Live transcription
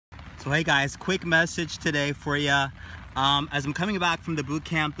So hey guys, quick message today for you. As I'm coming back from the boot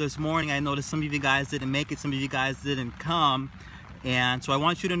camp this morning, I noticed some of you guys didn't make it, some of you guys didn't come. And so I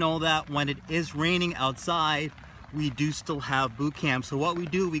want you to know that when it is raining outside, we do still have boot camp. So what we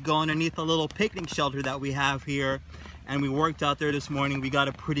do, we go underneath a little picnic shelter that we have here, and we worked out there this morning. We got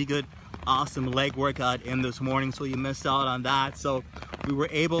a pretty good, awesome leg workout in this morning, so you missed out on that. So we were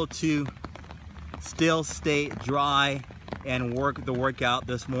able to still stay dry and work the workout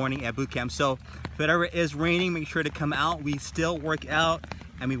this morning at boot camp. So if it ever is raining, make sure to come out. We still work out,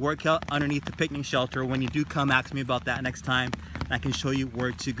 and we work out underneath the picnic shelter. When you do come, ask me about that next time. I can show you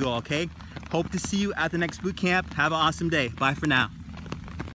where to go, okay? Hope to see you at the next boot camp. Have an awesome day. Bye for now.